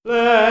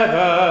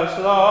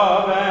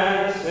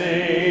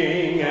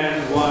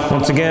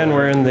Once again,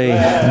 we're in the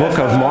book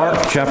of Mark,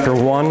 chapter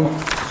 1.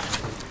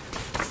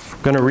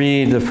 I'm going to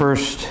read the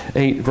first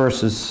 8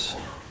 verses.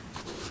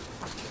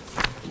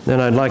 Then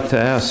I'd like to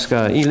ask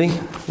Ely,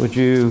 would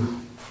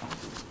you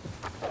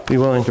be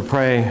willing to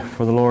pray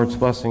for the Lord's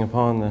blessing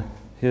upon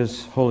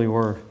His holy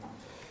word?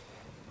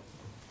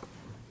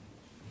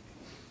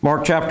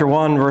 Mark chapter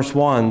 1, verse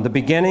 1, the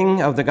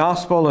beginning of the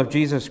gospel of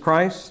Jesus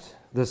Christ,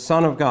 the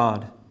Son of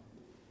God.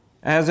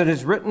 As it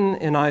is written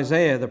in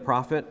Isaiah the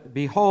prophet,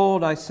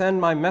 "Behold, I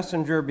send my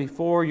messenger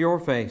before your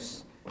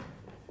face,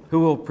 who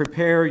will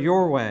prepare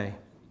your way.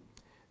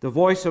 The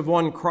voice of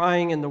one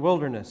crying in the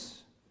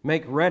wilderness,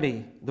 make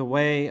ready the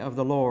way of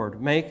the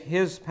Lord, make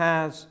his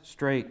paths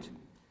straight."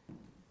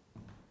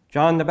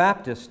 John the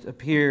Baptist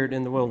appeared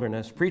in the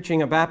wilderness,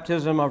 preaching a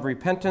baptism of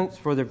repentance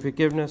for the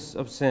forgiveness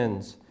of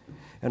sins.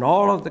 And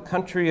all of the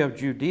country of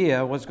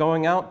Judea was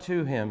going out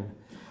to him,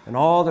 and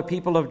all the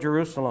people of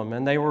Jerusalem,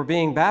 and they were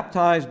being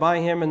baptized by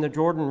him in the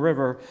Jordan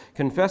River,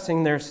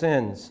 confessing their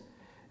sins.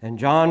 And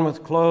John was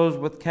clothed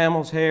with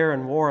camel's hair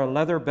and wore a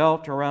leather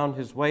belt around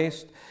his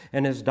waist,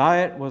 and his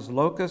diet was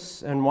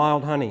locusts and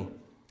wild honey.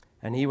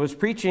 And he was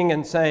preaching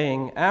and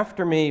saying,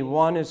 "After me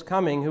one is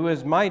coming who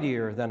is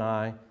mightier than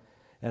I,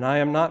 and I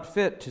am not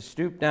fit to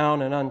stoop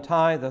down and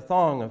untie the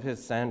thong of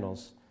his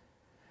sandals.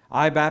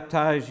 I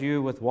baptize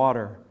you with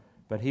water,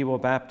 but he will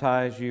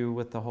baptize you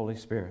with the Holy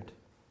Spirit."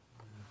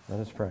 Let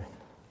us pray.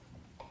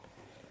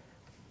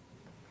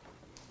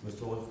 Most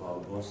Holy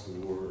Father, bless the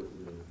word,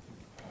 the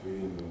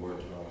reading the word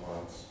to our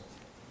hearts.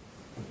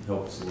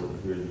 Help us,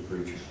 Lord, to hear the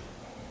preacher.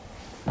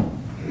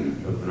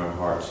 Open our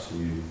hearts to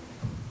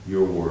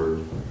your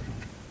word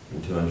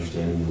and to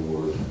understanding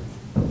your word.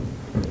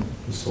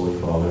 Most Holy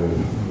Father,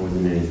 more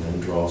than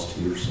anything, draw us to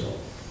yourself.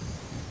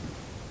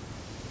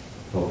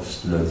 Help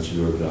us to know that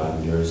you are God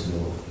and there is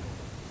no other.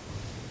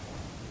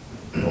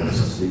 Help us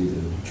to see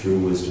the true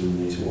wisdom in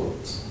these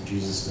words. In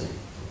Jesus' name,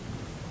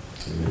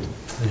 amen.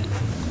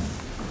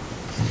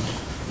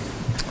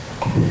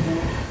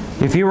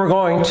 If you were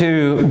going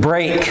to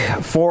break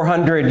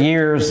 400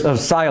 years of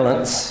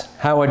silence,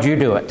 how would you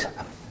do it?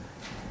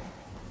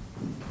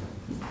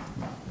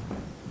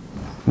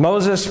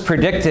 Moses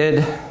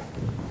predicted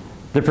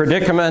the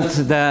predicament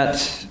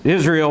that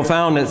Israel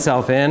found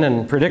itself in,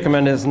 and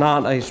predicament is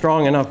not a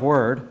strong enough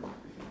word.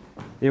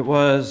 It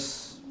was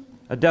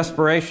a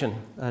desperation,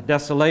 a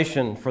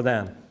desolation for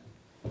them.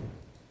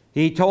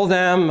 He told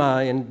them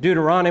in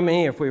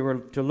Deuteronomy, if we were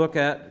to look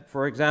at,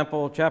 for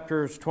example,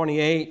 chapters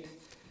 28,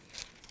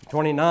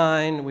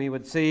 29, we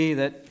would see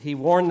that he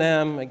warned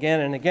them again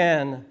and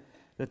again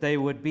that they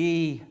would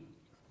be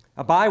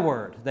a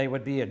byword. They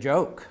would be a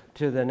joke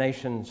to the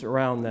nations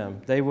around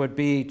them. They would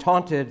be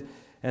taunted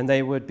and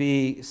they would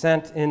be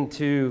sent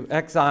into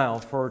exile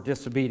for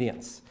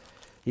disobedience.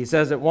 He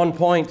says at one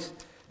point,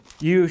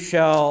 "You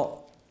shall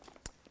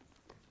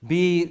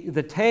be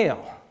the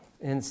tail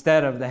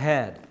instead of the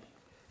head."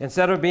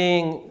 Instead of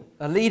being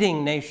a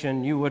leading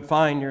nation, you would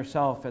find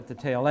yourself at the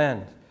tail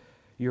end.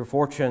 Your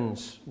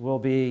fortunes will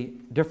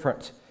be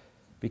different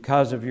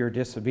because of your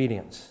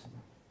disobedience.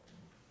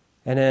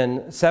 And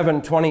in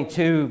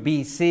 722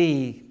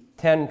 BC,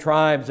 10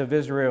 tribes of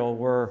Israel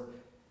were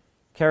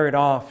carried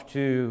off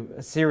to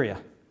Assyria.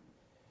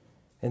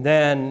 And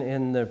then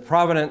in the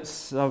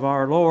providence of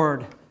our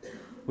Lord,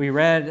 we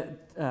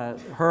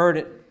heard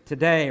it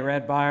today,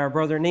 read by our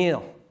brother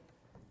Neil,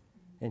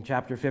 in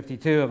chapter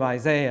 52 of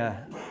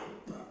Isaiah,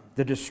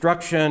 the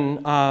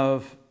destruction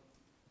of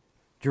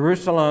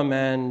Jerusalem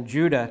and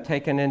Judah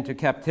taken into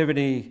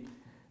captivity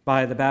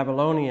by the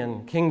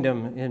Babylonian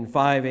kingdom in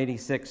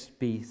 586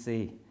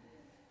 BC.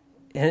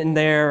 In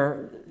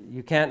there,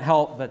 you can't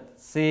help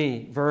but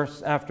see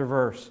verse after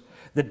verse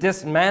the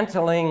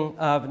dismantling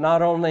of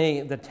not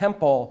only the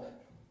temple,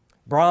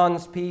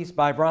 bronze piece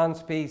by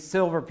bronze piece,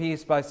 silver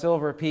piece by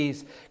silver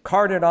piece,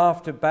 carted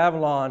off to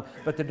Babylon,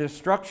 but the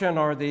destruction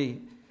or the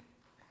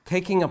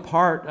taking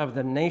apart of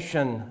the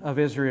nation of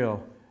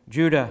Israel,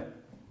 Judah,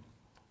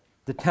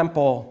 the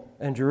temple,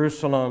 and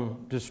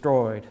Jerusalem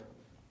destroyed.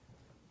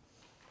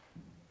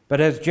 But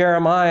as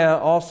Jeremiah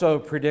also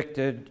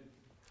predicted,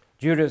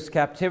 Judah's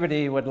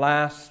captivity would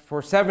last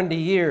for 70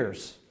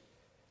 years,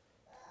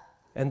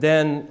 and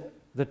then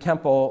the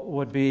temple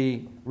would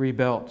be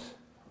rebuilt.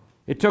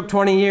 It took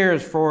 20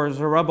 years for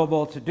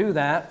Zerubbabel to do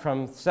that,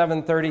 from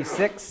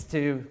 736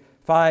 to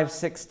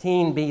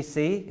 516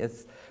 BC,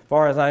 as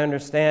far as I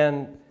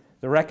understand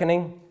the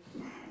reckoning,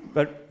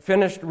 but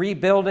finished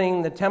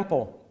rebuilding the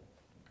temple.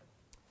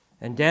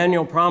 And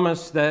Daniel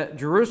promised that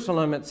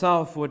Jerusalem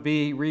itself would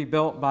be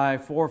rebuilt by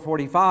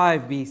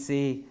 445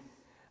 BC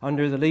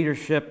under the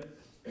leadership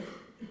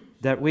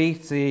that we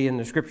see in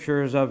the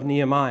scriptures of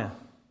Nehemiah.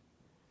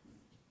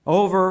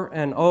 Over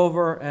and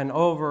over and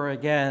over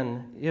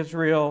again,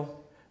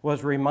 Israel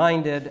was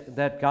reminded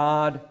that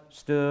God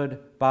stood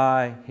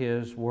by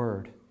his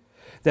word,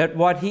 that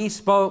what he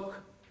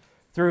spoke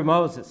through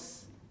Moses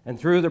and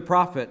through the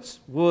prophets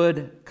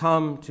would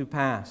come to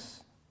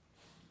pass.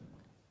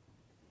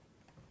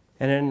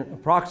 And in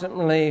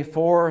approximately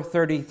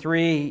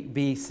 433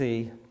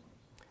 BC,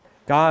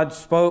 God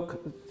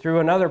spoke through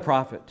another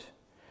prophet,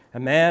 a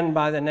man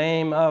by the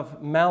name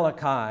of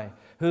Malachi,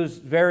 whose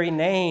very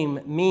name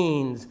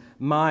means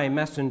my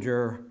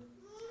messenger.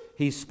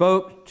 He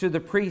spoke to the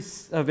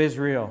priests of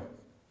Israel,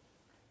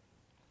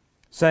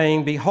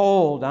 saying,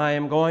 "Behold, I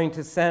am going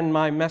to send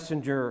my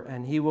messenger,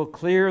 and he will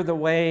clear the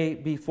way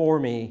before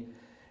me,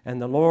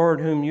 and the Lord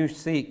whom you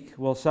seek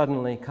will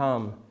suddenly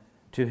come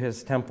to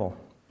his temple."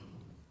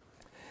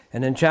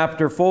 And in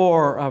chapter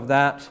 4 of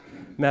that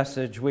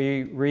message,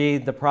 we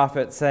read the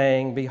prophet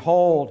saying,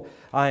 "Behold,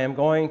 I am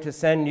going to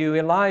send you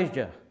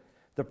Elijah,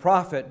 the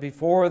prophet,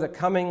 before the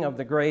coming of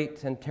the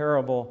great and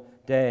terrible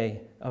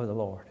day of the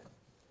Lord."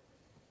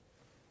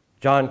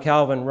 John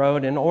Calvin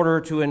wrote, "In order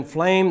to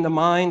inflame the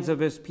minds of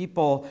his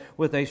people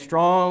with a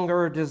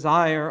stronger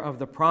desire of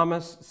the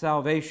promised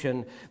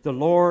salvation, the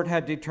Lord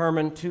had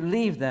determined to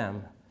leave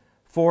them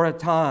for a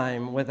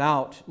time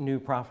without new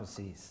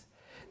prophecies."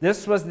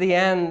 This was the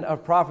end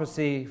of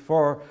prophecy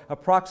for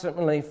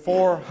approximately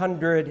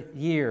 400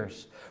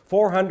 years.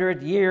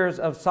 400 years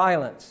of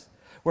silence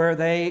where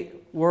they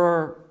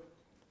were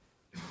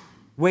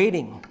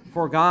waiting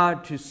for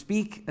God to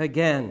speak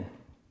again.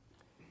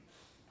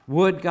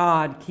 Would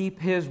God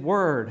keep his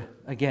word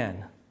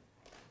again,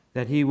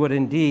 that he would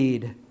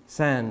indeed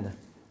send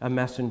a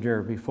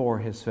messenger before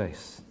his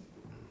face?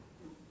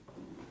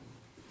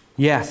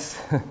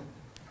 Yes.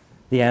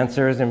 The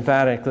answer is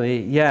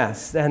emphatically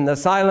yes. And the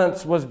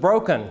silence was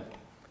broken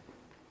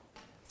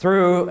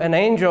through an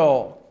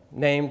angel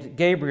named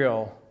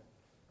Gabriel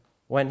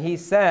when he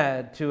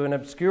said to an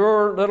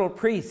obscure little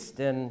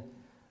priest in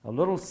a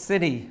little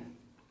city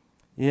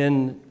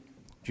in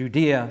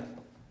Judea,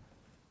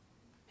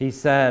 he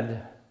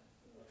said,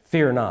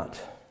 "Fear not.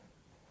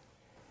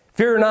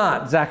 Fear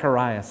not,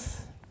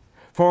 Zacharias,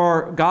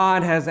 for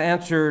God has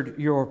answered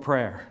your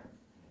prayer."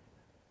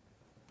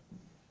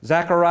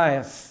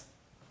 Zacharias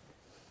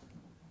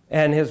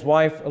and his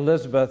wife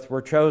Elizabeth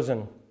were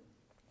chosen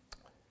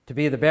to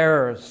be the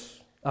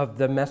bearers of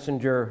the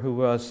messenger who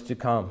was to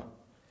come.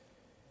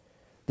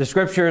 The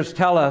scriptures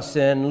tell us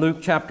in Luke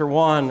chapter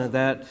 1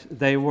 that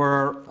they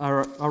were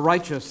a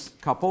righteous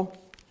couple,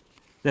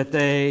 that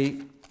they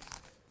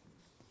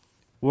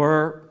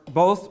were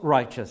both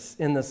righteous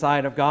in the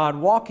sight of God,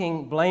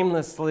 walking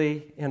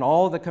blamelessly in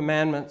all the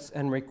commandments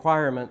and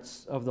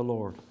requirements of the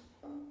Lord.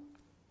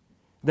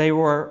 They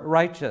were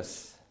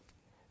righteous,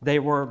 they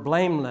were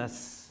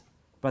blameless,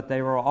 but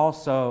they were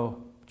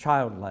also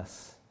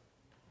childless.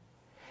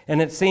 And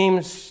it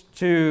seems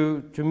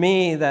to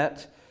me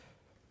that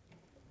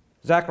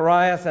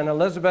Zacharias and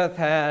Elizabeth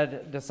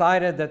had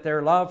decided that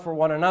their love for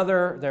one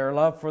another, their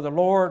love for the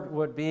Lord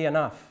would be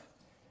enough.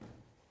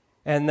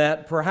 And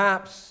that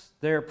perhaps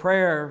their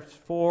prayers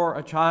for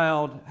a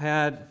child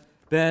had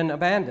been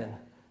abandoned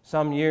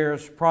some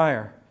years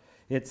prior.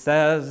 It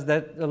says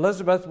that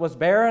Elizabeth was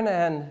barren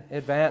and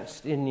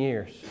advanced in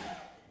years.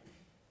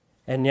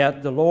 And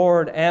yet the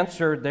Lord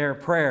answered their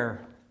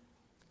prayer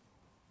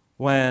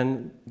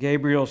when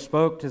Gabriel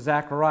spoke to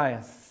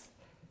Zacharias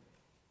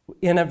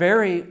in a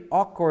very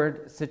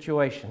awkward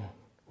situation.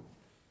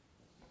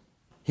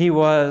 He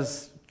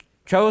was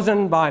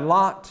chosen by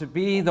Lot to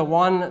be the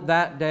one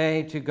that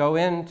day to go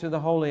into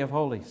the Holy of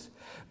Holies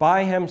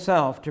by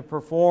himself to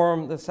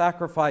perform the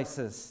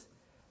sacrifices.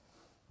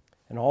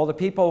 And all the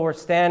people were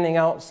standing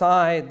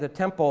outside the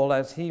temple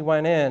as he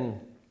went in,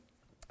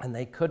 and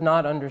they could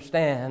not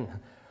understand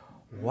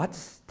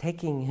what's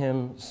taking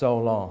him so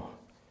long.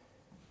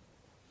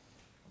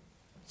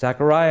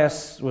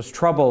 Zacharias was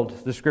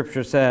troubled, the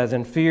scripture says,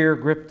 and fear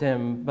gripped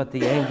him, but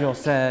the angel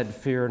said,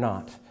 "Fear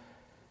not."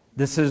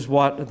 This is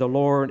what the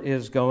Lord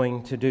is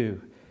going to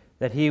do,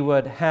 that he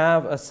would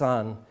have a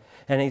son.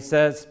 And he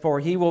says, "For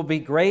he will be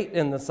great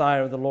in the sight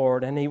of the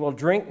Lord, and he will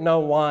drink no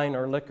wine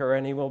or liquor,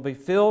 and he will be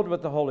filled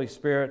with the Holy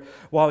Spirit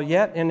while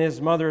yet in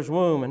his mother's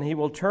womb, and he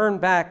will turn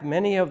back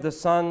many of the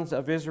sons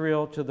of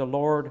Israel to the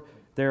Lord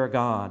their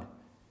God.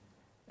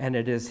 And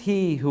it is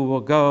he who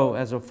will go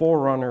as a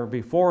forerunner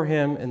before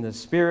him in the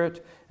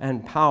spirit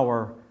and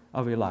power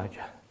of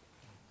Elijah."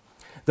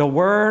 The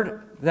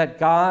word that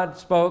God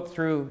spoke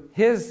through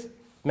his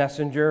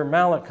messenger,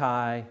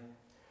 Malachi,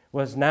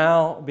 was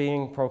now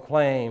being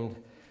proclaimed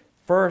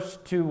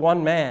first to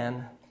one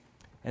man,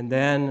 and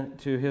then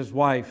to his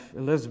wife,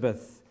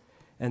 Elizabeth,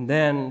 and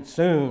then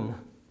soon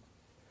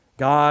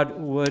God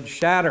would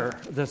shatter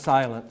the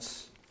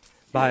silence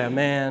by a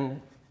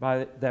man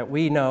that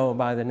we know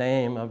by the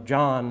name of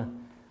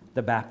John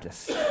the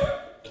Baptist.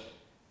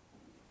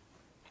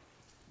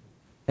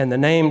 And the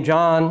name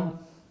John,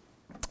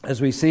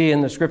 as we see in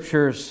the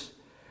scriptures,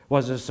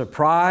 was a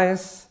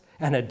surprise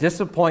and a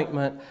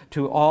disappointment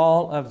to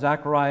all of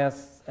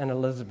Zacharias and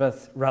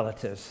Elizabeth's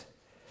relatives.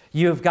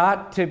 You've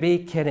got to be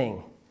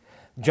kidding.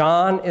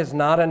 John is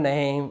not a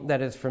name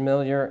that is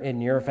familiar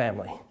in your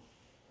family.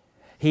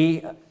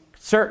 He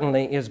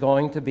certainly is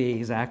going to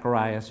be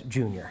Zacharias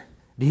Jr.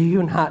 Do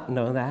you not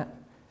know that?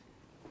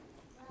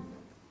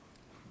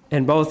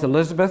 And both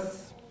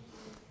Elizabeth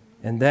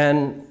and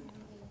then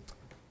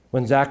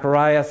when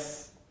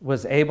Zacharias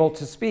was able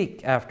to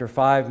speak after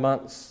 5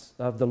 months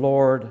of the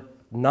Lord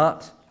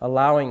not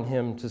allowing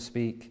him to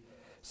speak,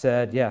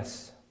 said,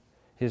 yes,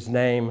 his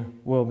name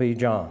will be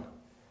John,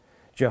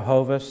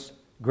 Jehovah's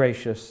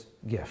gracious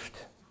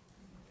gift.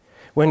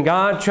 When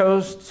God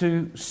chose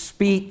to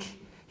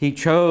speak, he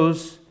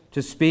chose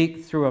to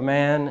speak through a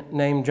man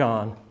named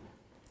John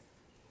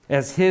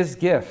as his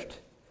gift,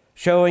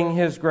 showing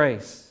his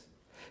grace.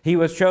 He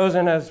was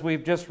chosen, as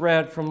we've just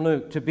read from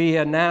Luke, to be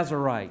a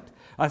Nazirite,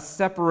 a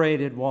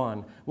separated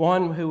one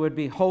who would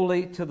be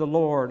holy to the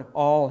Lord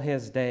all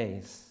his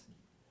days.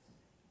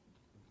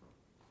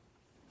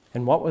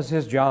 And what was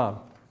his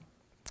job?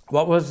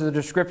 What was the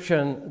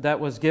description that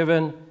was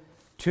given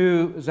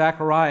to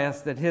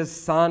Zacharias that his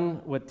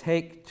son would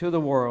take to the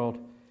world?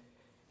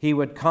 He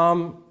would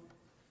come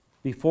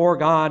before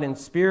God in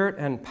spirit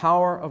and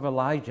power of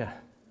Elijah.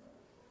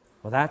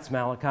 Well, that's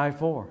Malachi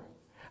 4.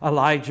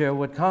 Elijah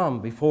would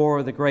come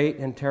before the great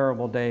and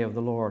terrible day of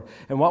the Lord.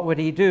 And what would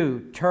he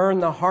do? Turn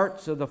the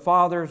hearts of the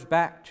fathers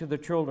back to the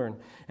children,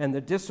 and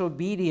the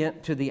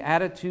disobedient to the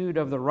attitude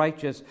of the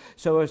righteous,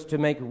 so as to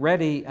make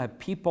ready a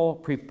people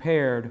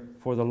prepared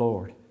for the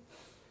Lord.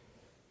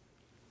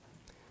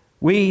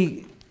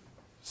 We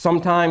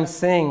sometimes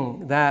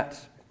sing that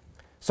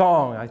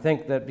song, I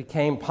think, that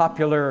became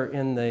popular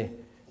in the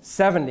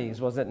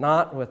 70s, was it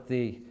not, with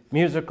the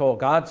musical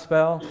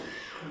Godspell?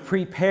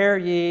 Prepare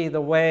ye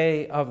the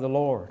way of the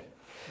Lord.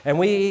 And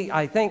we,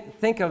 I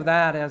think of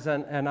that as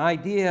an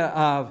idea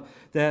of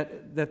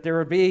that there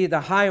would be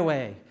the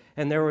highway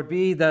and there would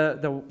be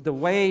the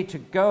way to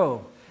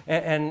go.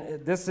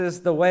 And this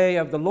is the way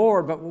of the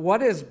Lord. But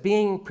what is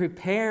being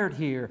prepared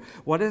here?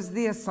 What is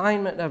the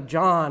assignment of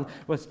John?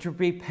 Was to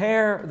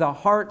prepare the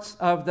hearts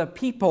of the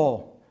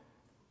people.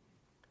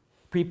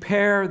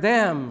 Prepare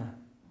them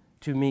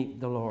to meet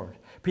the Lord.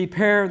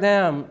 Prepare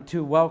them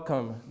to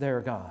welcome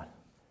their God.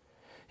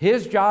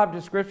 His job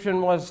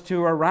description was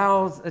to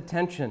arouse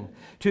attention,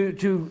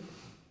 to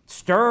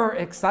stir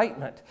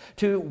excitement,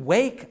 to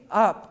wake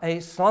up a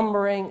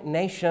slumbering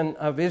nation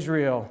of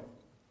Israel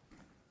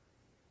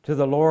to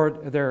the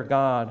Lord their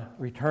God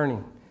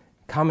returning,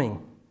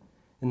 coming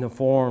in the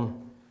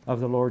form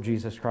of the Lord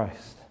Jesus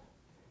Christ.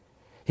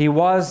 He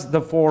was the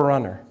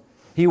forerunner.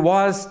 He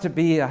was to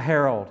be a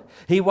herald.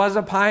 He was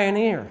a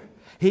pioneer.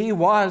 He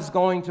was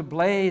going to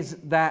blaze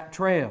that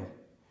trail.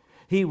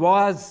 He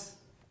was,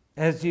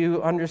 as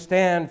you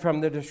understand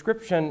from the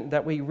description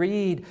that we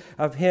read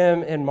of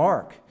him in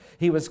Mark,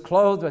 he was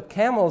clothed with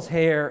camel's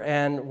hair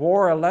and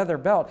wore a leather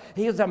belt.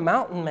 He was a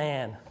mountain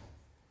man.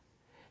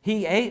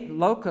 He ate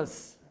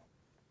locusts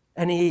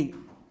and he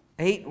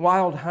ate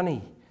wild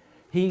honey.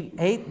 He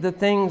ate the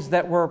things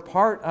that were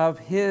part of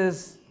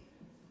his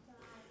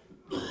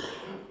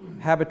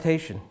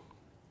habitation.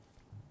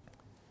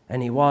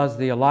 And he was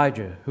the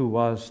Elijah who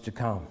was to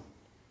come.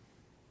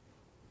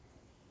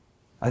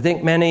 I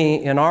think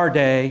many in our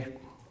day,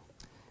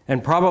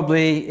 and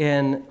probably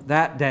in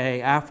that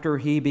day after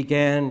he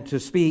began to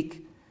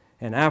speak,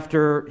 and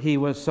after he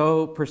was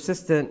so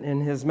persistent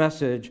in his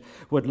message,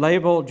 would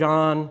label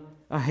John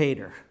a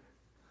hater.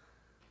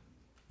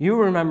 You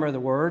remember the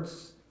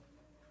words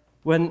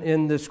when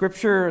in the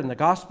Scripture and the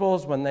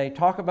Gospels, when they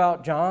talk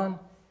about John,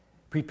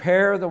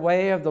 prepare the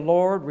way of the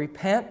Lord,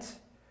 repent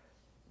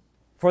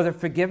for the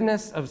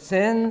forgiveness of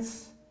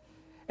sins.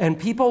 And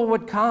people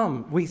would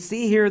come. We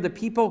see here the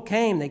people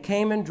came. They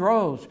came in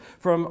droves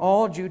from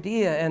all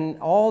Judea and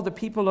all the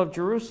people of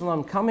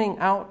Jerusalem coming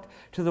out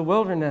to the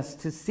wilderness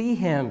to see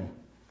him.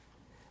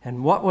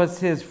 And what was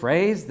his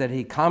phrase that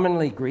he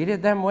commonly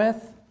greeted them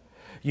with?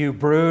 You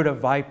brood of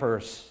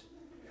vipers.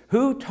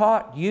 Who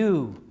taught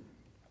you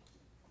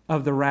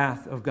of the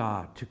wrath of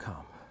God to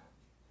come?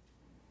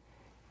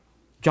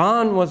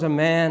 John was a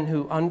man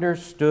who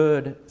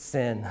understood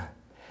sin.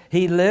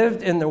 He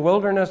lived in the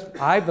wilderness,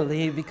 I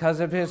believe, because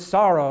of his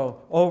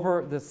sorrow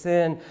over the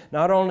sin,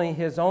 not only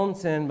his own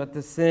sin, but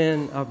the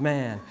sin of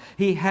man.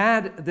 He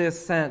had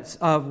this sense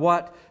of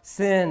what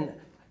sin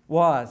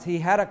was. He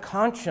had a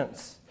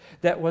conscience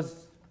that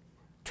was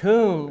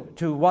tuned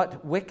to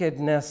what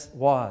wickedness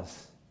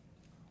was.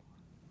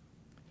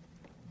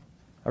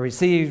 I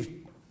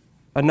received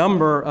a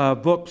number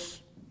of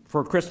books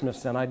for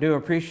Christmas, and I do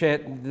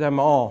appreciate them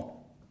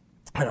all.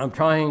 And I'm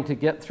trying to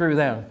get through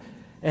them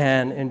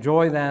and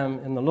enjoy them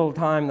in the little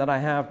time that I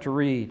have to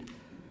read.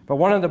 But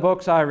one of the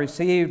books I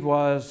received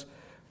was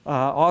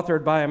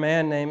authored by a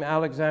man named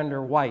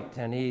Alexander White,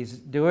 and he's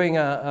doing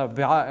a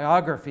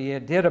biography.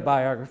 It did a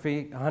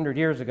biography 100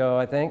 years ago,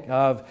 I think,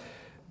 of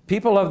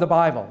people of the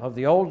Bible, of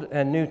the Old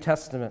and New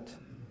Testament.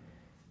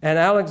 And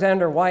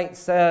Alexander White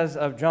says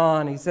of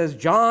John, he says,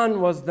 John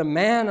was the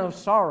man of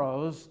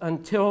sorrows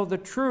until the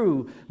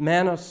true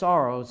man of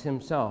sorrows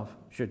himself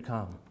should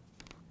come.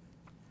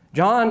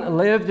 John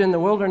lived in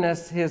the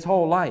wilderness his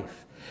whole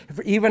life.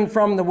 Even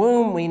from the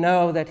womb, we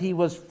know that he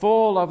was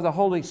full of the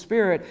Holy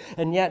Spirit,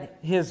 and yet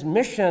his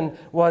mission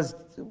was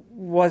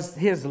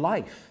his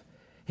life.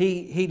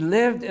 He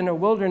lived in a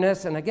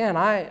wilderness, and again,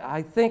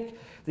 I think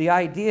the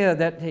idea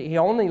that he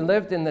only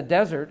lived in the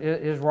desert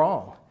is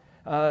wrong.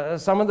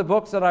 Some of the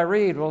books that I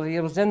read, well, he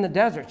was in the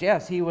deserts.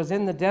 Yes, he was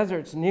in the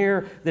deserts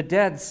near the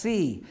Dead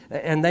Sea,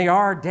 and they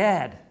are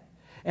dead.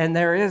 And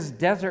there is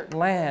desert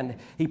land.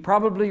 He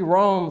probably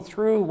roamed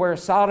through where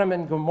Sodom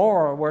and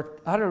Gomorrah were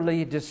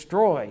utterly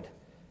destroyed.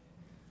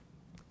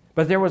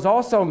 But there was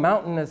also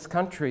mountainous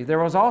country. There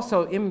was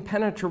also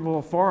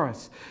impenetrable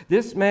forests.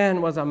 This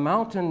man was a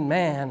mountain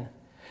man,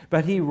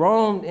 but he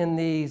roamed in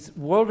these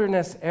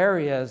wilderness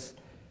areas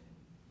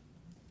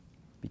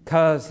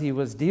because he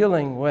was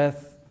dealing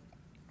with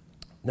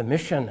the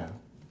mission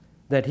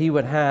that he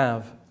would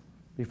have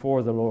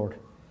before the Lord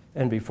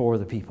and before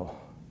the people.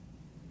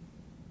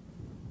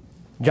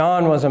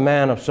 John was a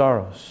man of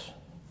sorrows,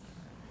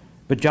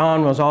 but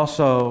John was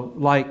also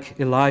like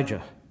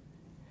Elijah.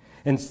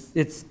 And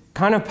it's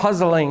kind of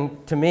puzzling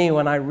to me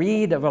when I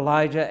read of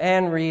Elijah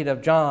and read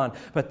of John,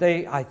 but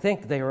I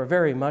think they were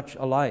very much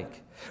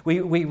alike.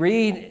 We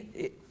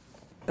read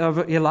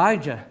of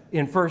Elijah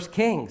in 1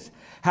 Kings,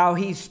 how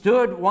he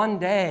stood one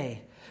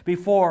day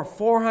before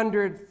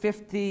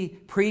 450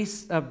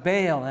 priests of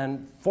Baal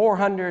and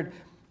 400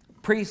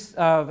 priests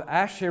of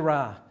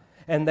Asherah,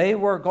 and they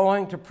were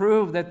going to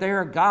prove that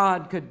their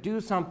God could do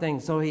something.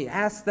 So he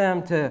asked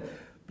them to,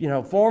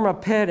 form a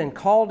pit and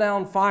call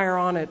down fire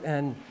on it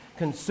and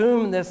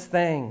consume this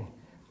thing.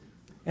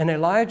 And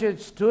Elijah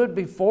stood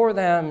before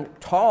them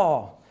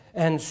tall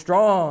and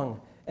strong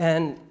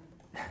and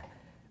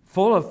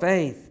full of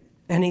faith.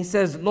 And he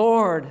says,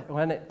 Lord,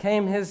 when it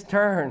came his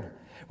turn,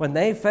 when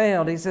they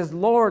failed, he says,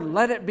 Lord,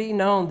 let it be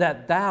known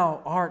that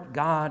thou art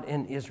God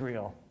in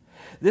Israel.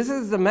 This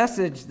is the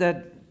message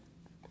that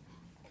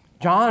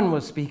John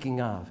was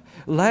speaking of.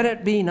 Let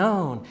it be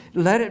known.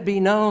 Let it be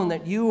known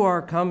that you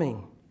are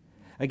coming.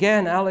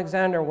 Again,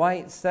 Alexander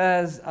White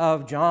says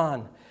of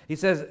John, he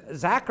says,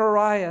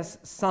 Zacharias'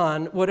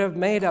 son would have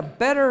made a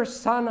better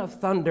son of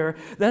thunder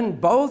than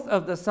both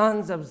of the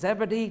sons of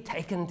Zebedee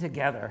taken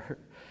together.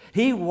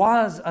 He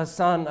was a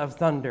son of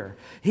thunder.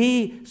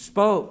 He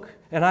spoke,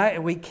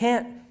 and we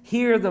can't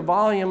hear the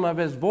volume of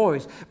his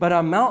voice, but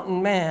a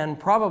mountain man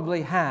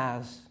probably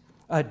has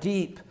a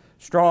deep,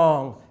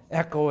 strong,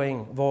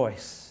 echoing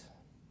voice.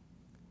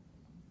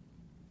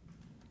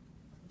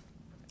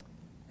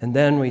 And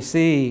then we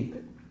see,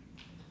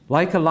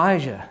 like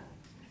Elijah,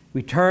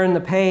 we turn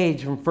the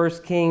page from 1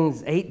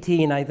 Kings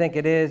 18, I think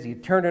it is. You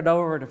turn it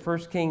over to 1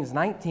 Kings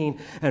 19.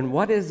 And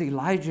what is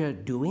Elijah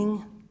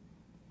doing?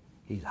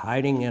 He's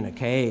hiding in a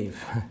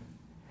cave.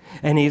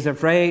 And he's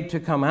afraid to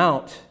come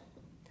out.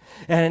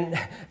 And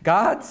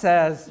God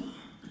says,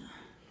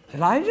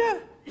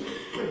 Elijah,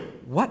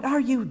 what are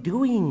you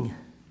doing?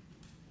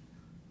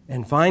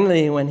 And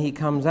finally, when he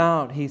comes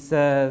out, he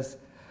says,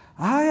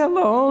 I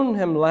alone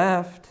am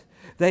left.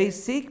 They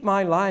seek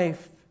my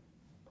life.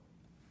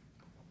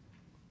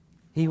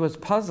 He was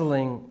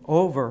puzzling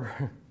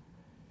over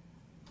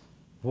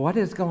what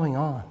is going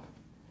on.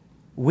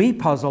 We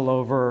puzzle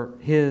over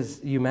his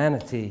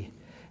humanity,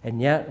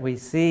 and yet we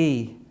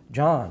see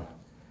John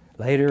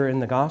later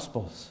in the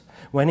Gospels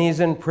when he's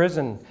in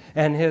prison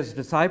and his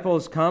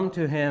disciples come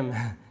to him.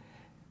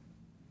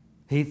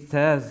 He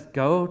says,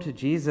 go to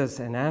Jesus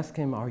and ask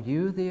him, are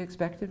you the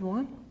expected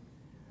one?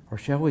 Or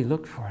shall we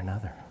look for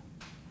another?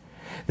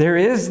 There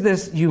is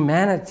this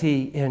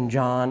humanity in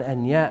John,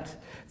 and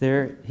yet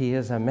there he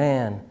is a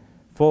man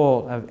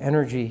full of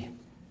energy,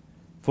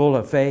 full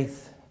of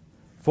faith,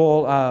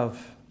 full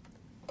of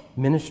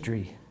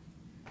ministry.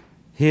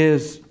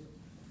 His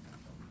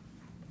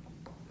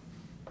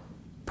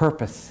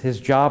purpose, his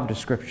job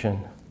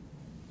description,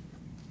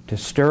 to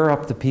stir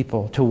up the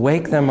people, to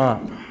wake them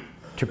up,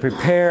 to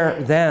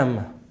prepare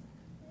them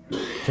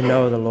to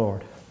know the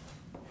Lord.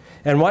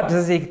 And what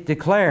does he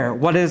declare?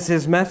 What is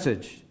his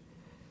message?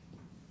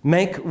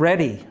 Make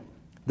ready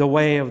the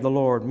way of the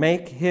Lord.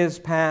 Make his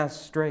path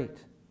straight.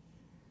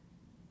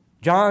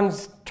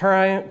 John's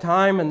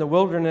time in the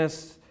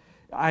wilderness,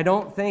 I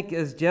don't think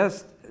is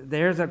just,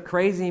 there's a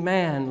crazy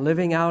man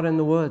living out in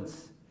the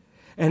woods.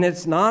 And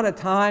it's not a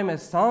time,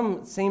 as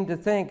some seem to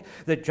think,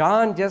 that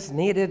John just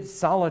needed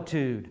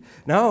solitude.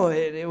 No,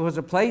 it was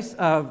a place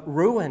of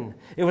ruin.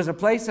 It was a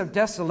place of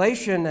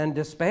desolation and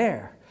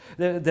despair.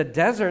 The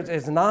desert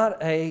is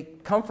not a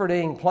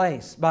comforting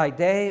place by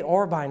day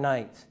or by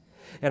night.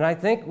 And I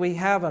think we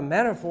have a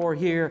metaphor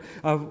here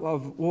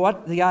of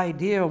what the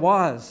idea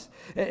was.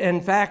 In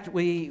fact,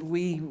 we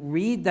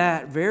read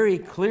that very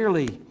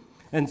clearly.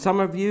 And some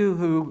of you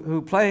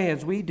who play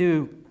as we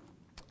do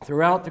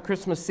throughout the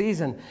Christmas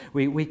season,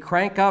 we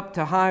crank up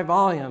to high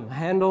volume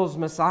Handel's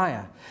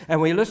Messiah, and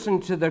we listen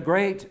to the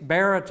great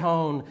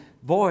baritone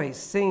voice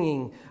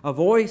singing. A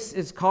voice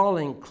is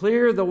calling,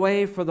 clear the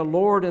way for the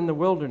Lord in the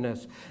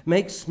wilderness.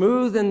 Make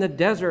smooth in the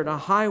desert a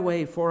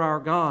highway for our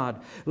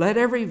God. Let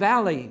every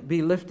valley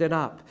be lifted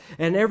up,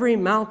 and every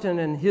mountain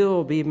and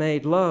hill be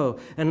made low,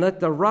 and let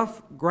the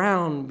rough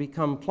ground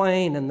become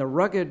plain, and the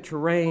rugged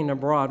terrain a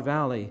broad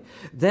valley.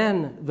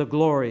 Then the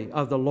glory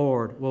of the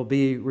Lord will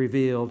be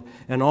revealed,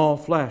 and all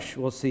flesh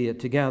will see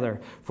it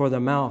together, for the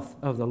mouth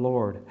of the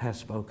Lord has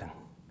spoken.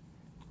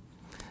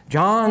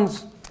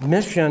 John's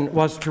mission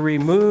was to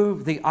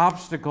remove the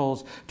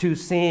obstacles to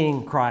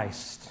seeing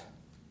Christ.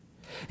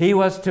 He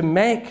was to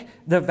make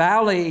the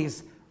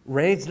valleys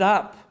raised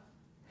up,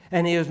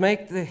 and he was to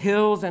make the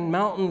hills and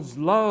mountains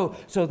low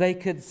so they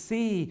could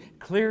see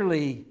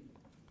clearly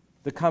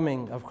the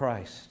coming of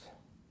Christ.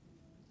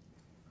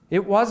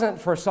 It wasn't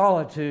for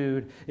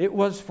solitude, it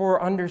was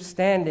for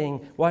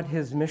understanding what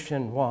his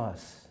mission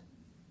was.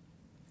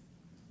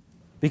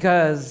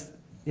 Because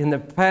in the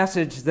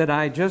passage that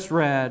I just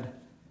read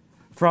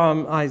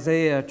from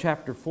Isaiah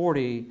chapter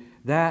 40,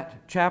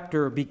 that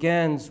chapter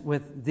begins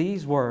with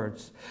these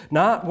words.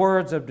 Not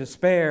words of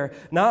despair,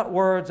 not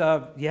words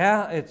of,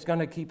 yeah, it's going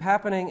to keep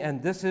happening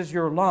and this is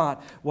your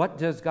lot. What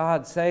does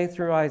God say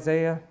through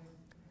Isaiah?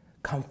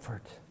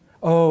 Comfort.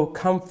 Oh,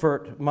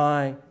 comfort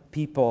my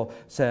people,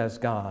 says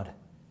God.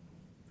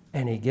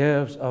 And he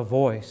gives a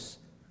voice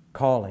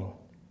calling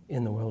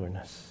in the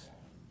wilderness.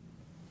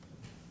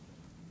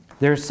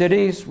 Their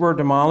cities were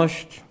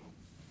demolished.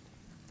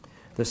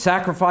 The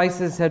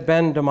sacrifices had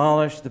been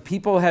demolished. The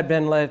people had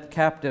been led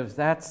captives.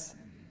 That's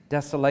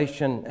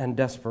desolation and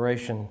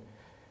desperation.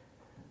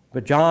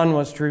 But John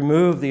was to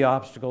remove the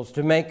obstacles,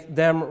 to make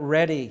them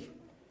ready.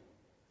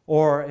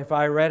 Or if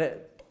I read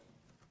it,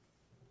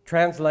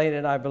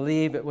 translated, I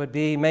believe it would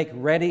be, make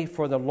ready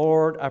for the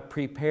Lord a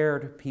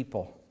prepared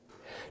people.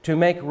 To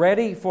make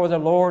ready for the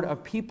Lord a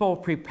people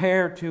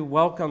prepared to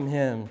welcome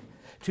him,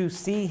 to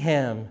see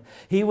him.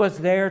 He was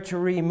there to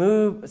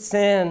remove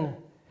sin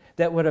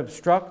that would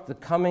obstruct the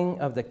coming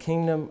of the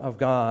kingdom of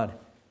God.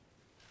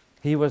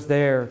 He was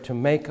there to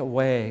make a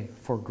way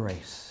for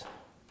grace.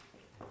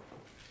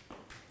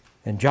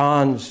 And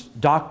John's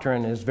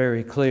doctrine is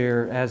very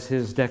clear, as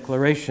his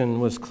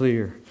declaration was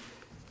clear.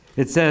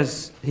 It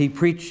says he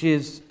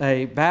preaches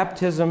a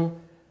baptism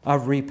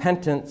of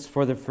repentance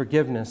for the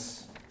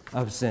forgiveness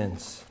of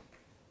sins.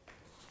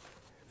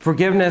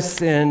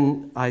 Forgiveness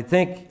I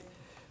think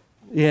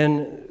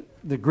in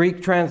the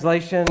Greek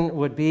translation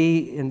would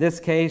be, in this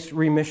case,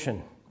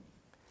 remission.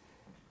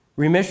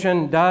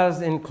 Remission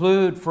does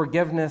include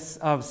forgiveness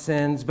of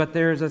sins, but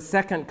there's a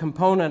second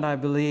component, I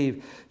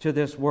believe, to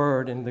this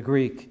word in the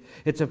Greek.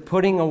 It's a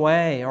putting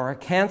away or a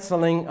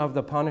canceling of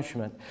the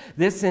punishment.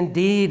 This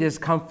indeed is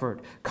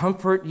comfort.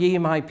 Comfort ye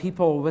my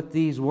people with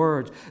these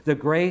words. The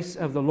grace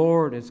of the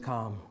Lord is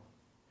come.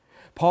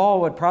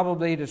 Paul would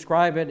probably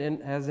describe it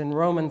as in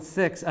Romans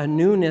 6, a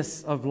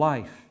newness of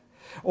life.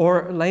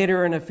 Or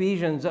later in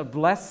Ephesians, a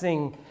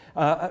blessing.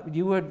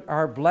 You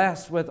are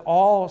blessed with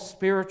all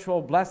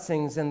spiritual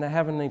blessings in the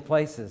heavenly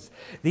places.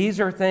 These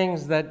are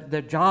things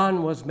that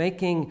John was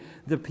making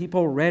the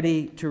people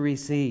ready to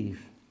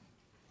receive.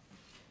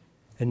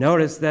 And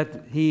notice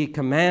that he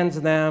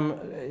commands them,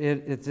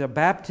 it's a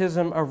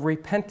baptism of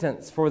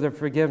repentance for the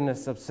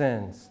forgiveness of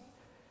sins.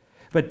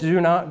 But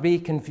do not be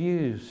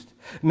confused.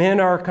 Men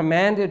are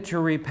commanded to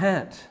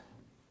repent,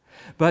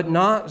 but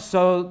not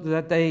so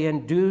that they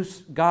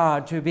induce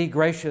God to be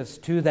gracious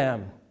to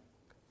them.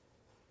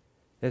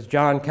 As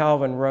John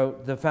Calvin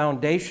wrote, the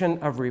foundation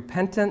of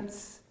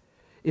repentance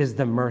is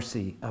the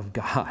mercy of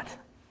God.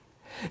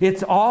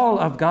 It's all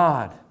of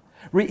God.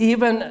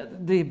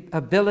 Even the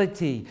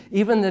ability,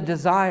 even the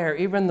desire,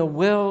 even the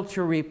will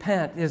to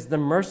repent is the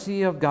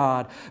mercy of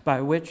God by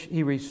which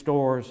he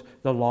restores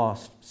the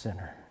lost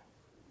sinner.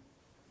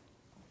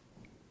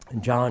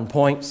 And John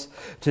points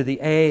to the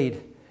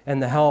aid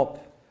and the help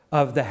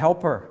of the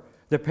helper,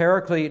 the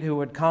paraclete who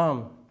would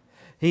come.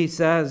 He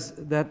says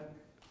that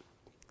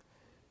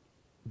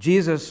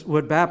Jesus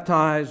would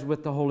baptize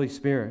with the Holy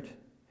Spirit,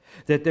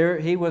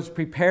 that he was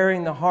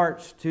preparing the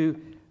hearts to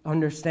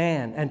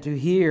understand and to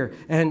hear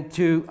and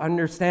to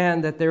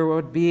understand that there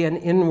would be an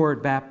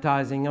inward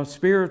baptizing, a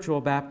spiritual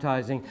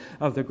baptizing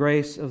of the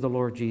grace of the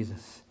Lord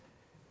Jesus.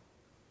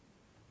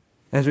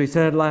 As we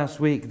said last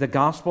week, the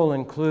gospel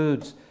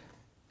includes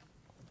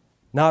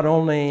not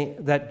only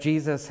that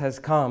Jesus has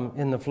come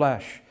in the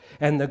flesh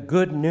and the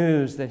good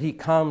news that he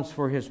comes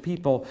for his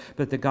people,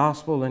 but the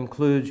gospel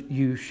includes,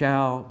 you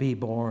shall be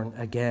born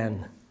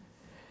again.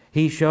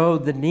 He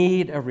showed the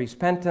need of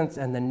repentance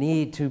and the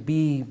need to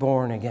be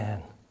born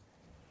again.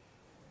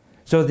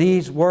 So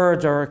these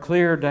words are a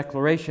clear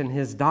declaration.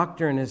 His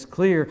doctrine is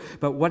clear,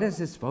 but what is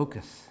his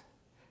focus?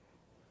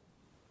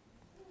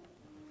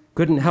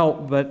 Couldn't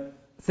help but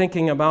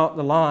thinking about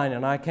the line,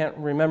 and I can't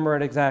remember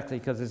it exactly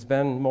because it's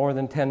been more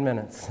than 10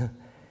 minutes.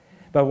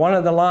 But one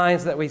of the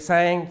lines that we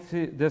sang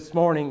this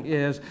morning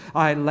is,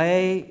 I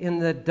lay in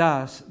the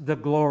dust the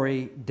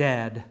glory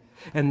dead.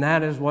 And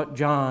that is what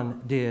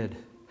John did.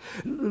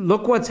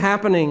 Look what's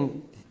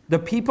happening. The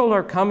people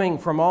are coming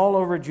from all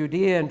over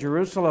Judea and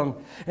Jerusalem,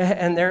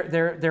 and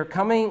they're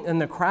coming,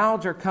 and the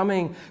crowds are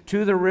coming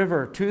to the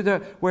river, to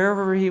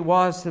wherever he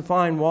was to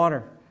find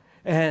water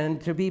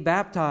and to be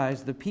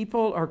baptized. The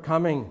people are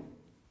coming.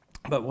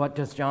 But what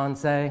does John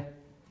say?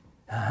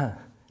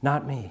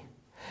 Not me.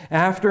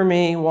 After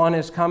me, one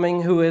is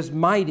coming who is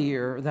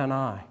mightier than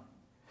I.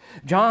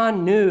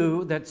 John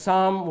knew that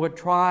some would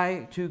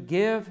try to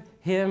give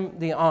him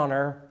the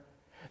honor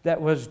that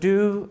was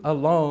due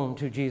alone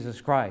to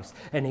Jesus Christ,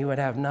 and he would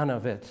have none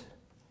of it.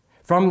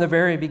 from the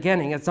very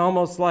beginning. It's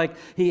almost like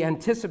he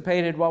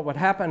anticipated what would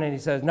happen, and he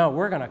says, no,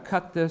 we're going to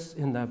cut this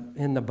in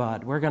the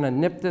bud. We're going to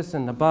nip this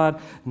in the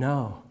bud.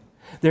 No.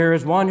 There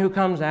is one who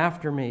comes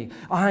after me.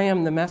 I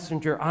am the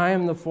messenger. I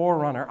am the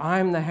forerunner. I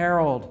am the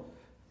herald.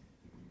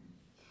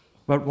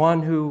 But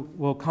one who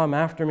will come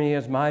after me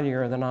is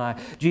mightier than I.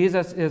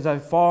 Jesus is a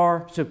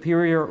far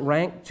superior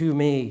rank to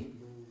me,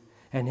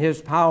 and his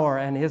power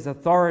and his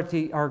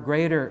authority are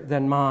greater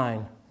than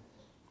mine.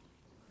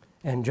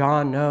 And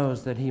John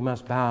knows that he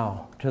must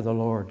bow to the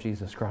Lord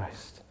Jesus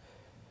Christ.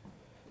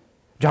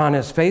 John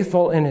is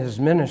faithful in his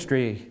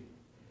ministry,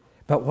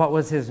 but what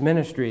was his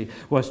ministry?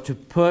 Was to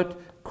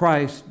put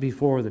Christ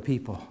before the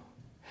people.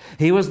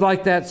 He was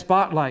like that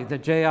spotlight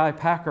that J.I.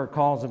 Packer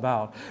calls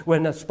about.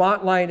 When the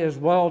spotlight is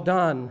well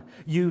done,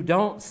 you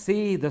don't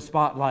see the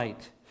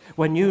spotlight.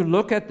 When you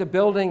look at the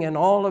building and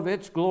all of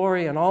its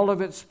glory and all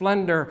of its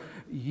splendor,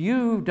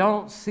 you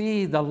don't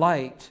see the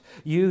light.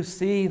 You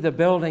see the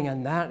building,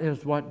 and that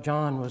is what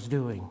John was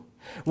doing.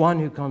 One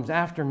who comes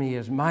after me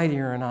is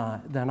mightier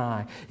than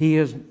I. He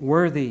is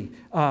worthy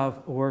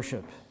of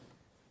worship.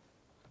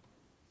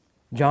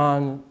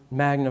 John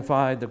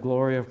magnified the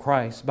glory of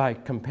Christ by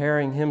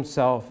comparing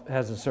himself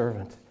as a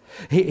servant.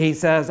 He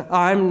says,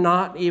 I'm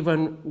not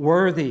even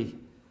worthy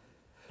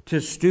to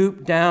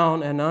stoop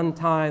down and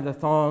untie the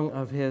thong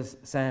of his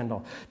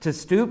sandal, to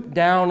stoop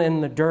down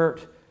in the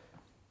dirt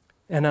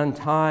and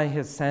untie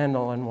his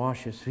sandal and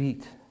wash his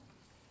feet.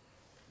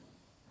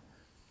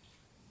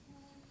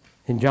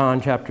 In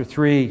John chapter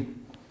 3,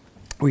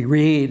 we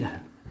read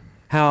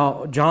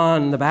how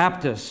John the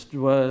Baptist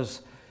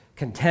was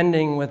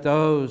contending with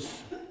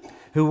those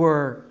who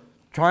were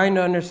trying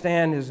to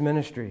understand his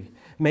ministry,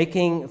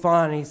 making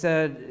fun. He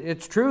said,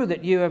 it's true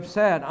that you have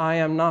said,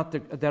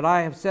 that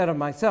I have said of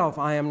myself,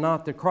 I am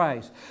not the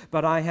Christ,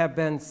 but I have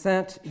been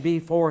sent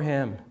before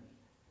him.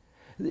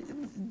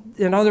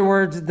 In other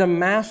words, the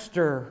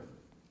master,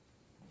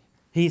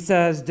 he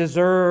says,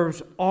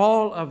 deserves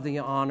all of the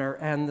honor,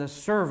 and the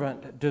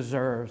servant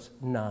deserves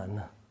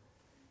none.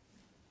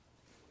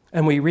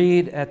 And we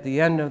read at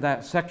the end of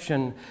that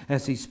section,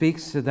 as he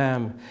speaks to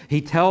them, he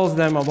tells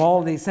them of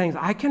all these things.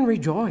 I can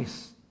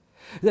rejoice.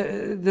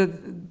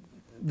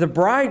 The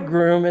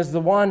bridegroom is the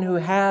one who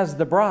has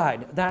the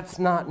bride. That's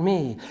not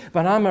me.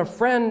 But I'm a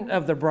friend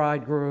of the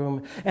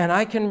bridegroom, and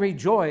I can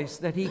rejoice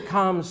that he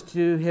comes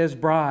to his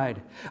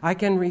bride. I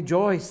can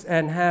rejoice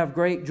and have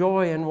great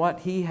joy in what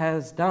he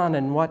has done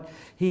and what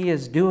he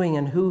is doing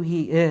and who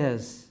he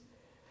is.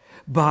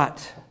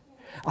 But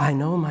I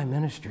know my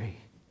ministry.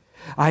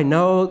 I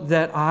know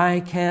that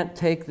I can't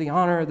take the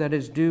honor that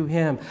is due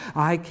him.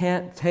 I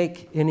can't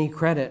take any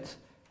credit.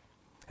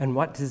 And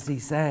what does he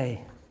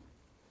say?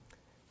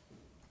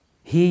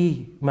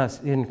 He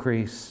must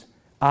increase,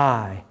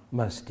 I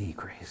must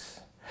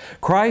decrease.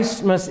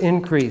 Christ must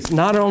increase,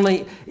 not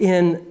only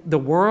in the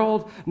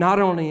world, not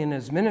only in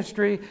his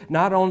ministry,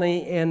 not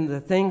only in the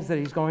things that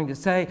he's going to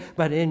say,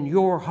 but in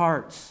your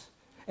hearts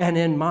and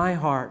in my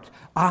heart.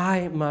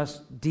 I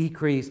must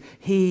decrease,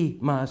 he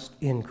must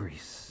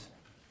increase.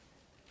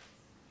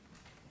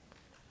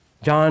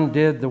 John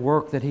did the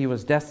work that he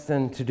was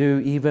destined to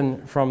do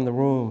even from the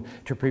womb,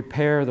 to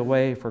prepare the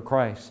way for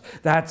Christ.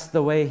 That's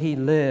the way he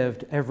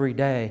lived every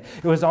day.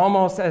 It was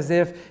almost as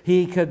if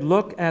he could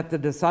look at the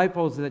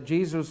disciples that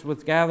Jesus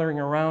was gathering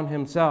around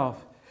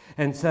himself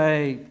and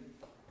say,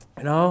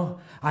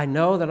 I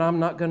know that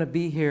I'm not going to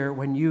be here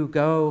when you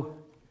go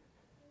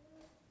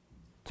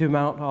to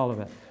Mount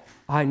Olivet.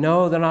 I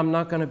know that I'm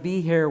not going to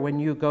be here when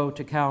you go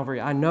to Calvary.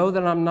 I know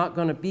that I'm not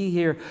going to be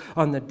here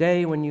on the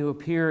day when you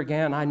appear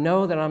again. I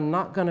know that I'm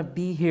not going to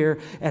be here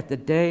at the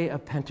day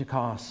of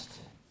Pentecost.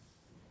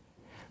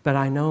 But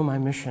I know my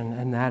mission,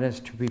 and that is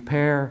to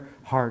prepare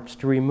hearts,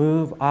 to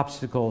remove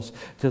obstacles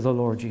to the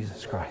Lord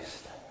Jesus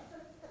Christ.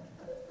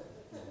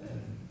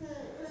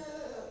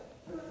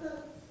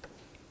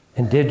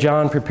 And did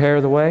John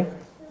prepare the way?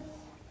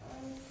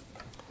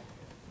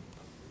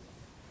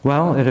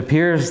 Well, it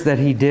appears that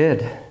he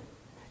did.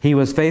 He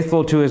was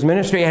faithful to his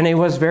ministry, and he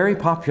was very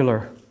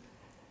popular.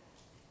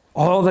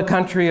 All the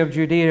country of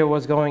Judea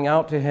was going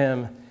out to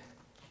him.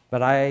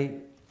 But I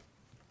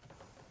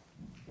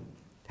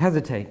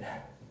hesitate,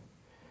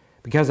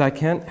 because I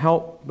can't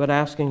help but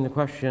asking the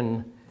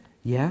question,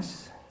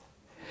 yes,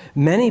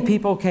 many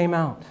people came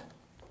out,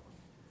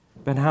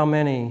 but how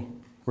many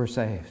were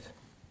saved?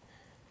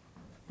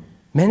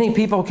 Many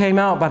people came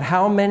out, but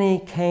how many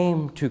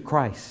came to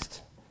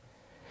Christ?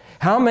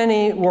 How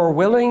many were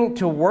willing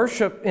to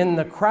worship in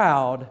the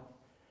crowd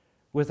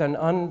with an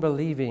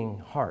unbelieving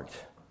heart?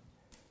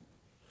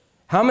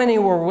 How many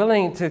were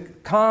willing to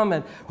come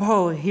and,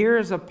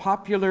 here's a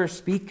popular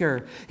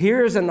speaker.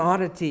 Here's an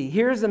oddity.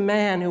 Here's a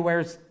man who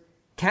wears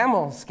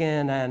camel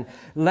skin and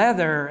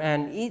leather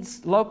and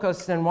eats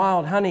locusts and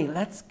wild honey.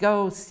 Let's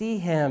go see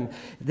him.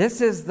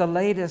 This is the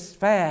latest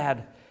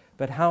fad.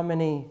 But how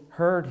many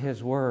heard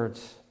his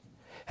words?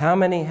 How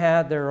many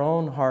had their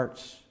own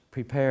hearts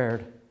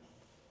prepared?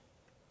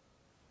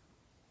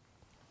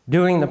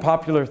 Doing the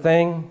popular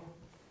thing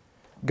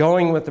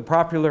Going with the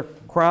popular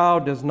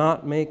crowd does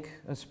not make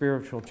a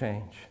spiritual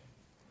change.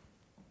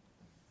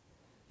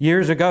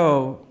 Years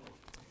ago,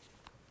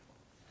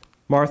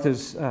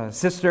 Martha's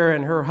sister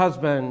and her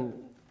husband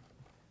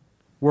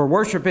were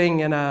worshiping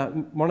in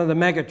one of the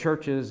mega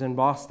churches in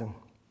Boston.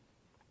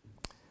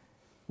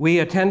 We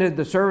attended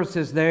the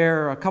services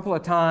there a couple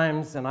of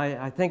times, and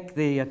I think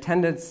the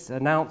attendance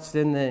announced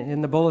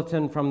in the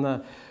bulletin from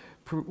the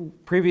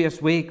previous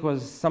week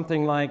was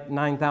something like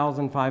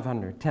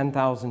 9,500,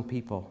 10,000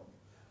 people,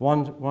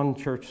 one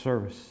church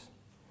service.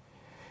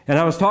 And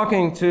I was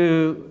talking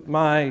to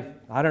my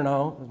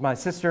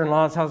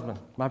sister-in-law's husband,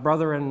 my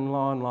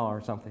brother-in-law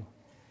or something.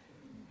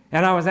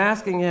 And I was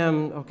asking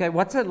him, okay,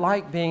 what's it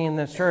like being in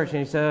this church? And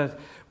he said,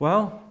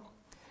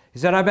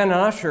 I've been an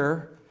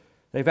usher.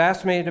 They've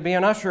asked me to be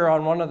an usher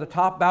on one of the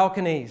top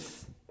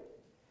balconies.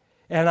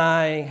 And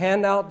I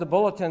hand out the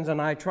bulletins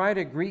and I try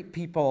to greet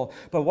people.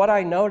 But what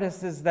I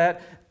notice is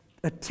that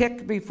a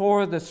tick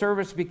before the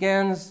service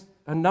begins,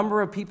 a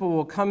number of people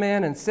will come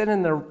in and sit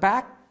in the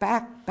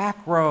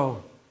back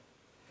row.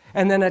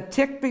 And then a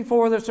tick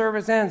before the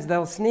service ends,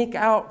 they'll sneak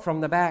out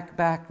from the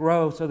back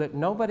row so that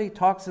nobody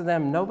talks to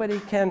them, nobody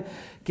can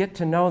get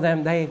to know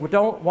them. They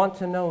don't want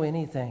to know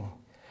anything.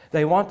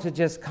 They want to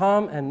just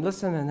come and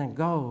listen and then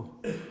go.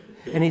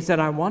 And he said,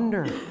 I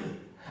wonder,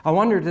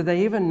 do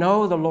they even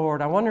know the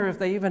Lord? I wonder if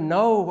they even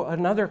know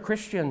another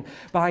Christian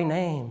by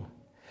name.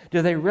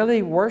 Do they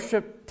really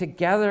worship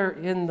together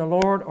in the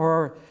Lord,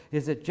 or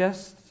is it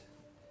just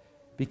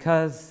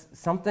because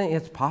something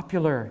is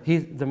popular?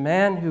 The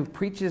man who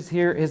preaches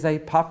here is a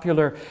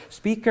popular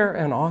speaker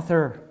and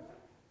author.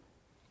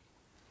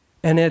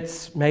 And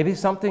it's maybe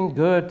something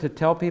good to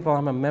tell people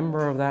I'm a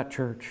member of that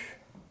church.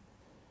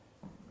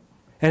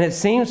 And it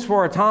seems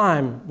for a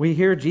time, we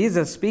hear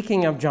Jesus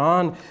speaking of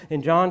John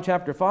in John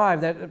chapter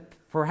 5,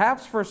 that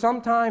perhaps for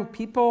some time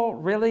people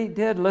really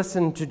did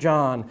listen to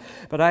John.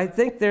 But I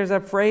think there's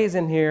a phrase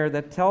in here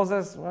that tells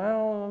us,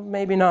 well,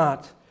 maybe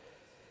not.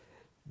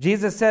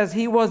 Jesus says,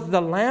 He was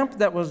the lamp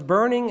that was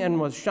burning and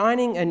was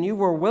shining, and you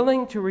were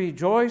willing to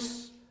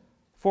rejoice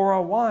for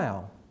a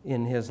while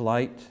in His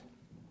light.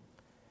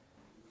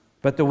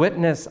 But the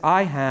witness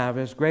I have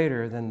is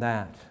greater than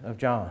that of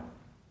John.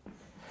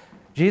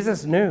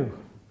 Jesus knew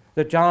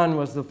that John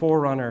was the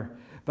forerunner,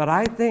 but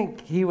I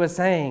think He was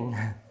saying,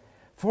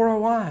 for a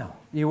while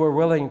you were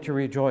willing to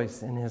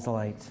rejoice in His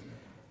light.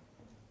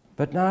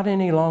 But not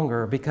any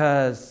longer,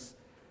 because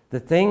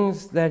the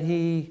things that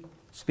He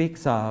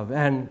speaks of,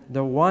 and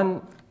the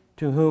one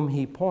to whom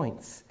He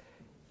points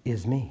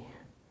is me.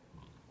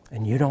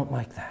 And you don't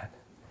like that.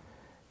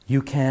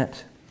 You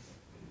can't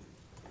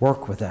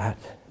work with that.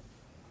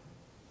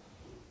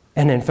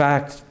 And in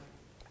fact,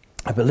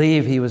 I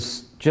believe He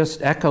was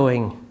just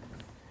echoing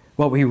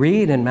what we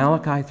read in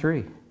Malachi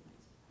 3.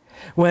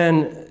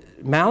 When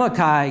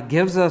Malachi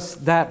gives us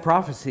that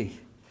prophecy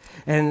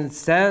and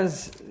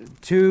says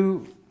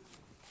to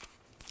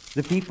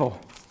the people,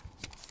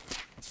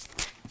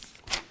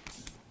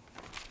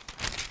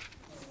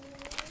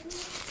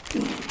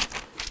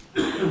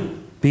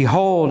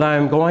 Behold, I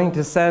am going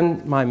to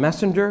send my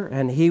messenger,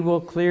 and he will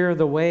clear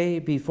the way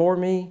before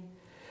me.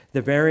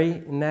 The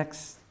very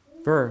next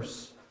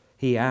verse,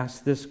 he asks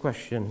this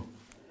question,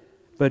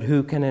 but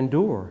who can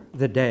endure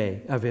the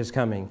day of his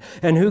coming?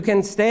 And who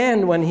can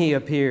stand when he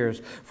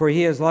appears? For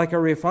he is like a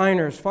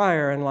refiner's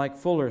fire and like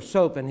fuller's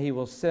soap, and he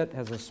will sit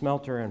as a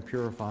smelter and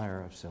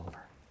purifier of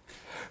silver.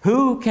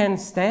 Who can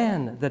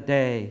stand the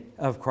day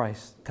of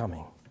Christ's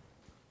coming?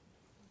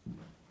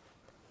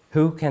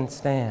 Who can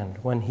stand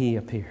when he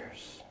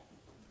appears?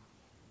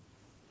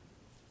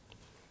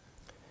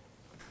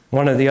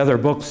 One of the other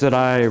books that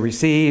I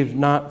received,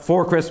 not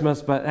for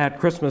Christmas, but at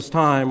Christmas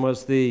time,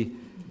 was the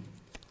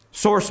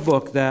source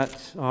book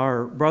that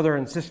our brother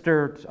and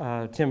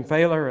sister Tim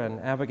Failer and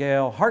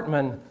Abigail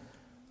Hartman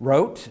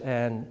wrote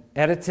and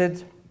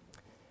edited.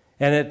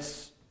 And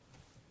it's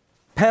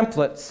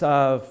pamphlets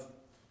of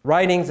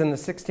writings in the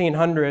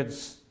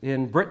 1600s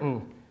in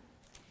Britain,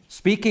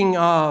 speaking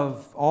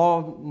of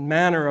all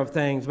manner of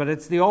things, but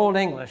it's the Old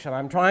English, and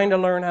I'm trying to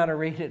learn how to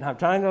read it, and I'm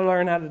trying to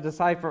learn how to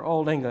decipher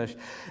Old English.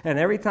 And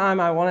every time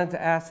I wanted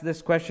to ask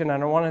this question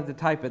and I wanted to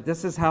type it,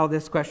 this is how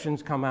this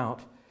question's come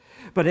out.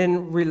 But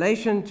in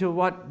relation to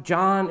what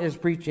John is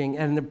preaching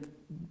and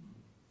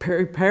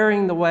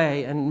preparing the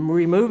way and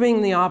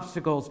removing the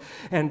obstacles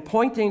and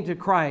pointing to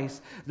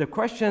Christ, the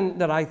question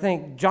that I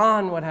think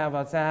John would have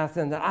us ask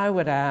and that I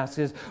would ask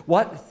is,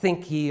 what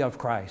think ye of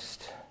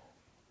Christ?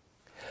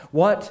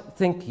 What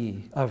think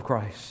ye of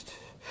Christ?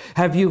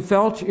 Have you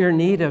felt your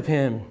need of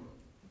Him?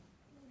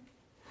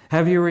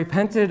 Have you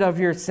repented of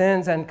your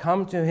sins and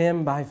come to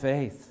Him by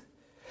faith?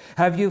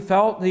 Have you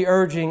felt the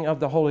urging of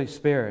the Holy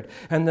Spirit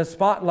and the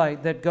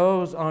spotlight that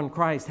goes on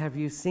Christ? Have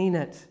you seen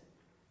it?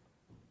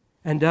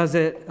 And does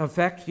it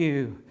affect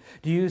you?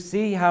 Do you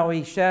see how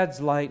He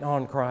sheds light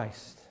on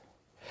Christ?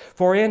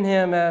 For in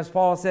Him, as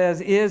Paul says,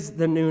 is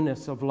the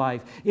newness of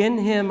life. In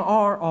Him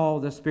are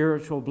all the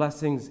spiritual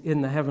blessings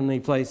in the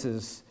heavenly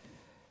places.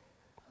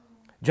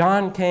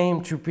 John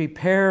came to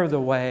prepare the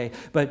way,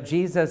 but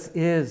Jesus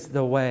is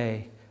the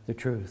way, the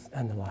truth,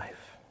 and the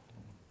life.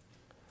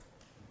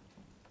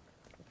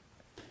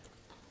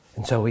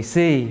 And so we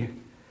see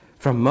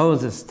from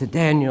Moses to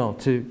Daniel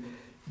to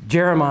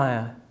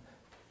Jeremiah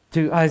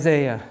to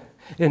Isaiah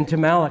and to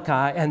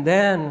Malachi and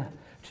then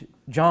to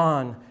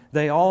John,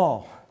 they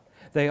all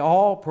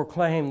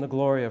proclaim the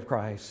glory of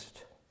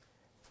Christ.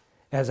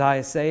 As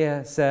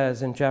Isaiah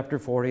says in chapter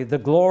 40, the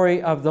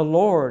glory of the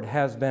Lord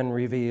has been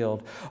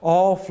revealed.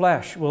 All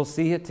flesh will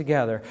see it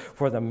together,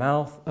 for the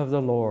mouth of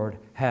the Lord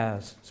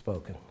has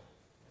spoken.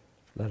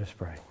 Let us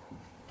pray.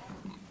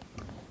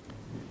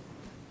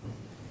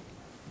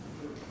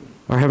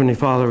 Our Heavenly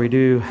Father, we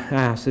do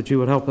ask that you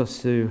would help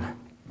us to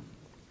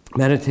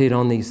meditate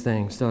on these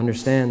things, to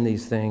understand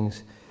these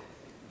things,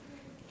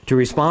 to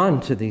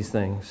respond to these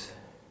things.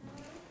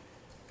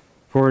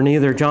 For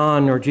neither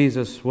John nor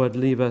Jesus would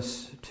leave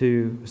us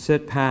to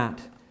sit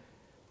pat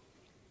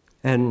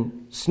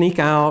and sneak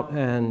out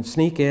and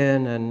sneak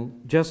in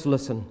and just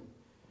listen.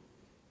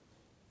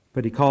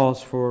 But he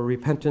calls for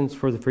repentance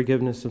for the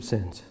forgiveness of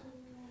sins.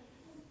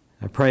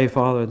 I pray,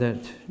 Father,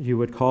 that you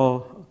would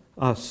call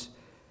us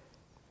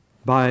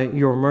by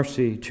your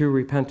mercy to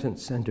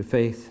repentance and to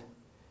faith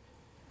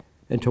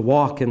and to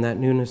walk in that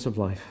newness of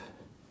life,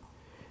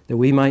 that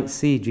we might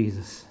see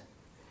Jesus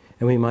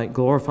and we might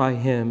glorify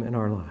him in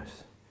our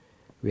lives.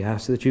 We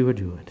ask that you would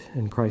do it.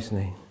 In Christ's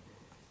name,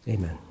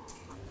 amen.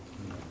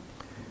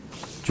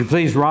 Would you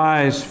please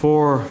rise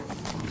for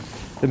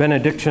the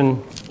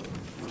benediction?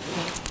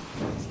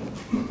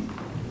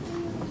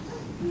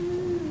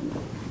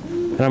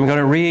 And I'm going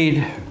to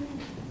read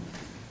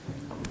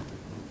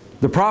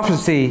the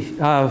prophecy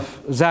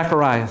of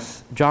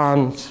Zacharias,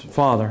 John's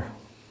father.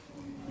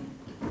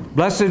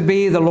 Blessed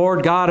be the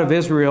Lord God of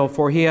Israel,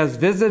 for he has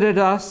visited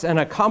us and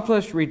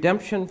accomplished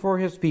redemption for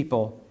his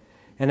people,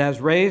 and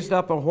has raised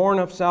up a horn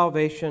of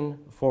salvation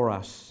for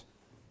us,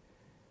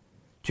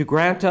 to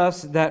grant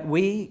us that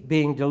we,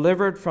 being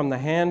delivered from the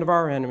hand of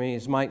our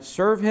enemies, might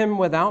serve him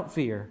without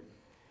fear,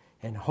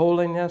 in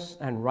holiness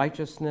and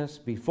righteousness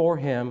before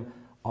him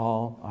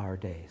all our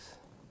days.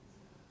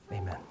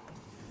 Amen.